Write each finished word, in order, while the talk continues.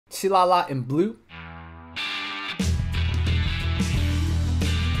Chilala in blue.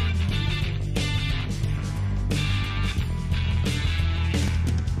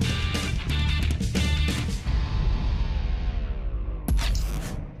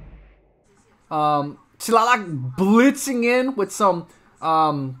 Chilala blitzing in with some,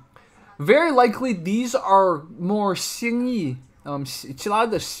 very likely these are more Xingyi. Chilala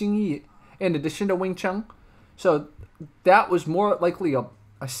the Xingyi in addition to Wing Chun. So that was more likely a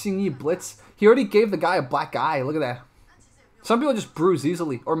Xingyi blitz. He already gave the guy a black eye. Look at that. Some people just bruise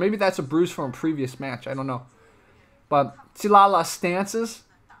easily. Or maybe that's a bruise from a previous match. I don't know. But Chilala stances,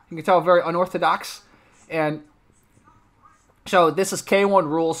 you can tell, very unorthodox. And so this is K1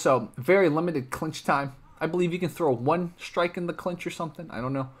 rules, so very limited clinch time. I believe you can throw one strike in the clinch or something. I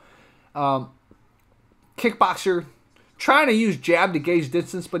don't know. Kickboxer trying to use jab to gauge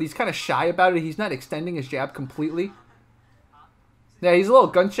distance, but he's kind of shy about it. He's not extending his jab completely. Yeah, he's a little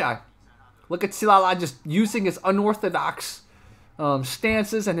gun shy. Look at Chilala just using his unorthodox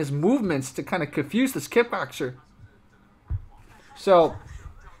stances and his movements to kind of confuse this kickboxer. So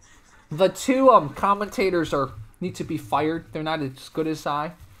the two commentators need to be fired. They're not as good as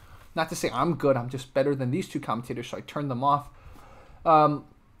I. Not to say I'm good. I'm just better than these two commentators, so I turned them off.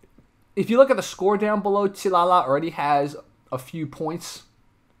 If you look at the score down below, Chilala already has a few points.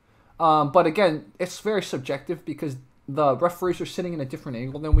 But again, it's very subjective because the referees are sitting in a different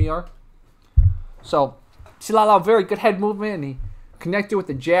angle than we are. So Chilala, very good head movement, and he connected with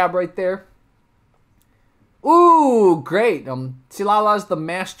the jab right there. Ooh, great. Chilala's the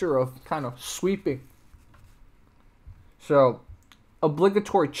master of kind of sweeping. So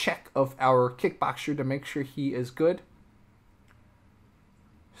obligatory check of our kickboxer to make sure he is good.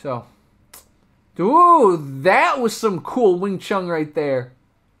 So, ooh, that was some cool Wing Chun right there.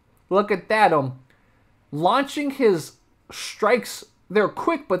 Look at that. Launching his strikes, they're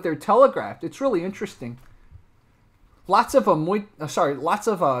quick, but they're telegraphed. It's really interesting. Lots of Wing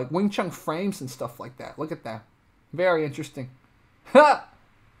Chun frames and stuff like that. Look at that. Very interesting.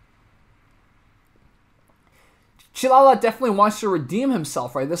 Chilala definitely wants to redeem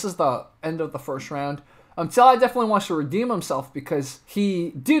himself, right? This is the end of the first round. Chilala definitely wants to redeem himself because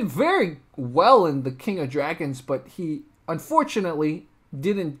he did very well in the King of Dragons, but he unfortunately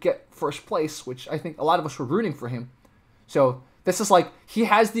didn't get first place, which I think a lot of us were rooting for him. So this is like, he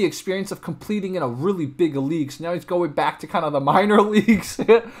has the experience of completing in a really big league, so now he's going back to kind of the minor leagues.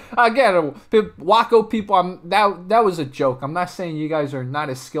 Again, Wako people, that was a joke. I'm not saying you guys are not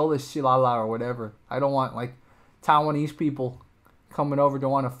as skilled as Chilala or whatever. I don't want like Taiwanese people coming over to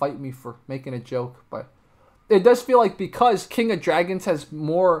want to fight me for making a joke, but it does feel like because King of Dragons has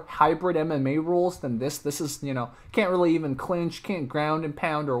more hybrid MMA rules than this is, you know, can't really even clinch, can't ground and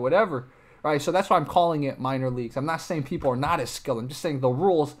pound or whatever, right? So that's why I'm calling it minor leagues. I'm not saying people are not as skilled. I'm just saying the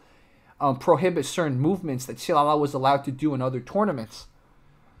rules prohibit certain movements that Chilala was allowed to do in other tournaments.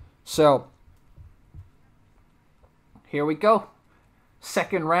 So here we go.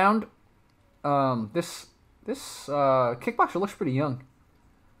 Second round. This kickboxer looks pretty young.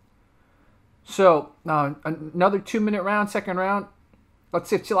 So, another 2-minute round, second round. Let's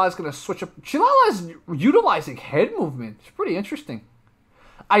see if Chilala's going to switch up. Chilala's utilizing head movement. It's pretty interesting.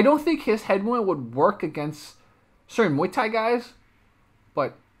 I don't think his head movement would work against certain Muay Thai guys,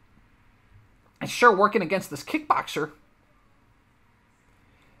 but it's sure working against this kickboxer.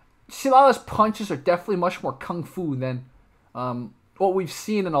 Chilala's punches are definitely much more Kung Fu than what we've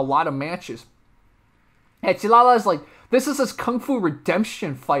seen in a lot of matches. And Chilala's like, this is his Kung Fu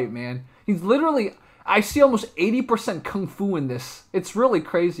redemption fight, man. He's literally, I see almost 80% Kung Fu in this. It's really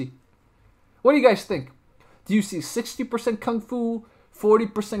crazy. What do you guys think? Do you see 60% Kung Fu,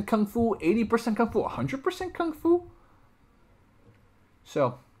 40% Kung Fu, 80% Kung Fu, 100% Kung Fu?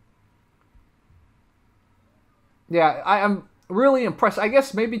 So, yeah, I'm really impressed. I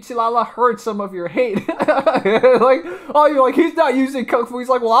guess maybe Chilala heard some of your hate. Like, oh, you're like, he's not using Kung Fu. He's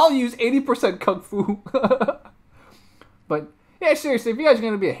like, well, I'll use 80% Kung Fu. But yeah, seriously, if you guys are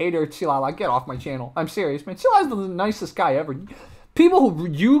going to be a hater of Chilala, get off my channel. I'm serious, man. Chilala's the nicest guy ever. People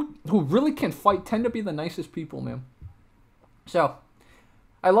who really can fight tend to be the nicest people, man. So,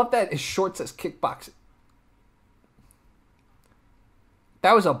 I love that his short says kickboxing.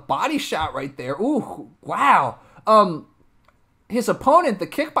 That was a body shot right there. Ooh, wow. His opponent, the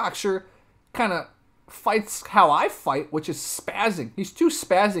kickboxer, kind of fights how I fight, which is spazzing. He's too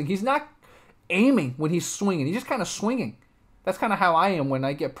spazzing. He's not aiming when he's swinging. He's just kind of swinging. That's kind of how I am when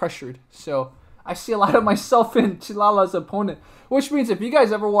I get pressured. So I see a lot of myself in Chilala's opponent, which means if you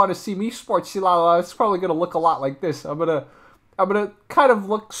guys ever want to see me sport Chilala, it's probably going to look a lot like this. I'm gonna kind of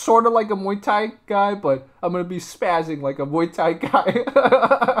look sort of like a Muay Thai guy, but I'm gonna be spazzing like a Muay Thai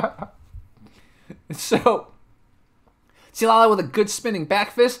guy. So Qilala with a good spinning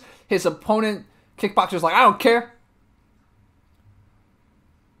back fist. His opponent, Kickboxer's like, I don't care.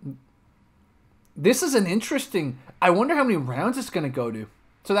 This is an interesting... I wonder how many rounds it's going to go to.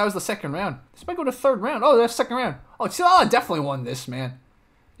 So that was the second round. This might go to third round. Oh, that's second round. Oh, Qilala definitely won this, man.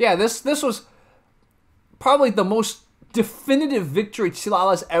 Yeah, this was probably the most definitive victory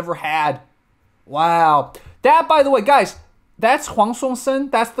Qilala's ever had. Wow. That, by the way, guys, that's Huang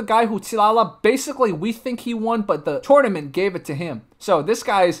Songsen. That's the guy who Qilala, basically, we think he won, but the tournament gave it to him. So this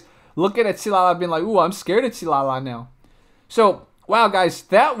guy's looking at Qilala being like, ooh, I'm scared of Qilala now. So, wow, guys,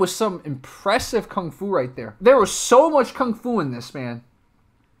 that was some impressive Kung Fu right there. There was so much Kung Fu in this, man.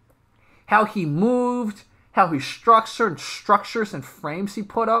 How he moved, how he struck certain structures and frames he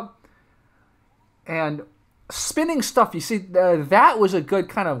put up. And spinning stuff, you see, that was a good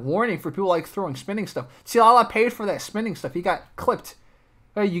kind of warning for people like throwing spinning stuff. Qilala paid for that spinning stuff. He got clipped.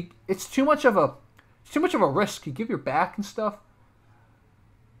 It's too much of a risk. You give your back and stuff.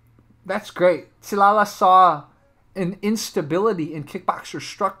 That's great. Qilala saw an instability in Kickboxer's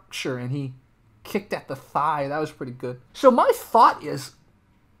structure, and he kicked at the thigh. That was pretty good. So my thought is,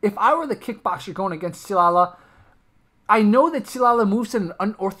 if I were the Kickboxer going against Qilala, I know that Qilala moves in an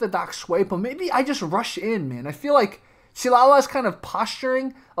unorthodox way, but maybe I just rush in, man. I feel like Qilala is kind of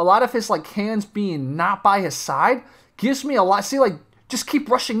posturing. A lot of his like hands being not by his side gives me a lot. See, like, just keep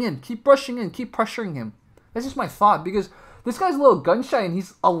rushing in, keep pressuring him. That's just my thought, because this guy's a little gun shy, and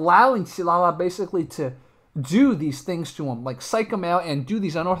he's allowing Qilala basically to do these things to him, like psych him out and do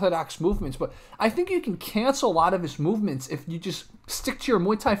these unorthodox movements. But I think you can cancel a lot of his movements if you just stick to your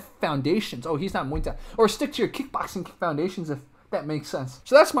Muay Thai foundations. Oh, he's not Muay Thai. Or stick to your kickboxing foundations, if that makes sense.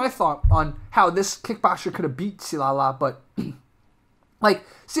 So that's my thought on how this kickboxer could have beat Qilala. But like,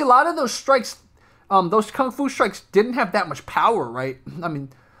 see, a lot of those strikes, those Kung Fu strikes didn't have that much power, right? I mean,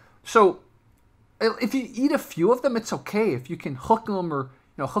 so if you eat a few of them, it's okay. If you can hook them, or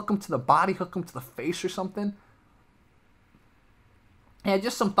hook them to the body, hook them to the face or something. Yeah,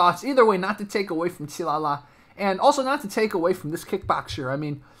 just some thoughts. Either way, not to take away from Qilala, and also not to take away from this kickboxer. I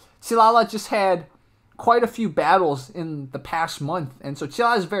mean, Qilala just had quite a few battles in the past month, and so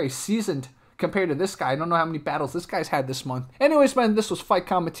Qilala is very seasoned compared to this guy. I don't know how many battles this guy's had this month. Anyways, man, this was Fight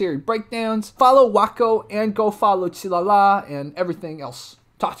Commentary Breakdowns. Follow Wako and go follow Qilala and everything else.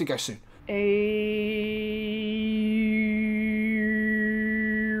 Talk to you guys soon.